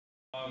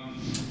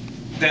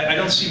that I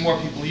don't see more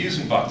people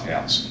using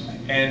bucktails.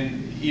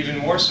 And even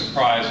more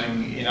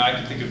surprising, I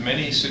can think of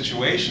many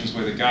situations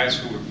where the guys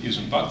who are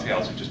using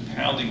bucktails are just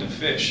pounding the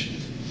fish,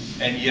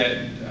 and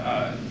yet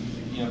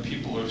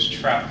people are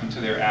trapped into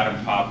their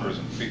atom poppers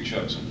and creek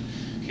chokes and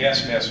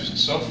Castmasters and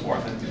so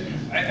forth.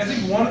 And I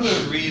think one of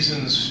the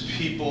reasons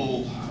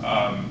people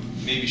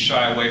maybe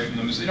shy away from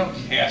them is they don't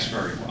cast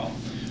very well.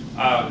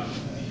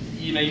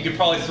 You could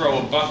probably throw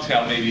a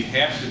bucktail maybe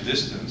half the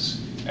distance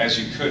as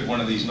you could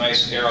one of these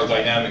nice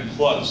aerodynamic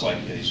plugs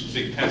like these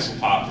big pencil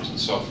poppers and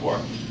so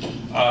forth.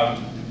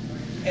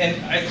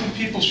 And I think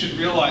people should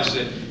realize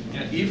that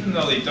even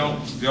though they don't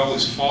go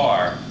as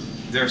far,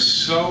 they're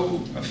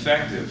so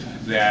effective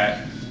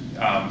that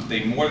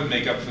they more than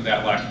make up for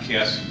that lack of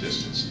casting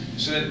distance.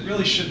 So that it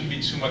really shouldn't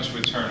be too much of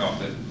a turnoff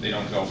that they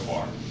don't go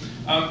far.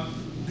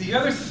 The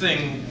other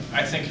thing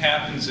I think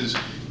happens is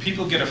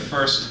people get a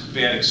first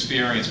bad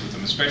experience with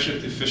them, especially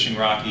if they're fishing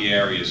rocky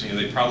areas.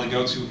 They probably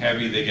go too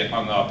heavy, they get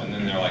hung up, and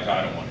then they're like,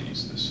 I don't want to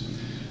use this.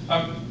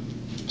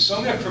 So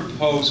I'm going to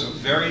propose a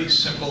very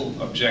simple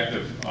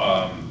objective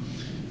on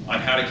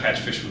how to catch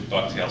fish with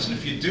bucktails. And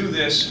if you do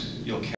this, you'll catch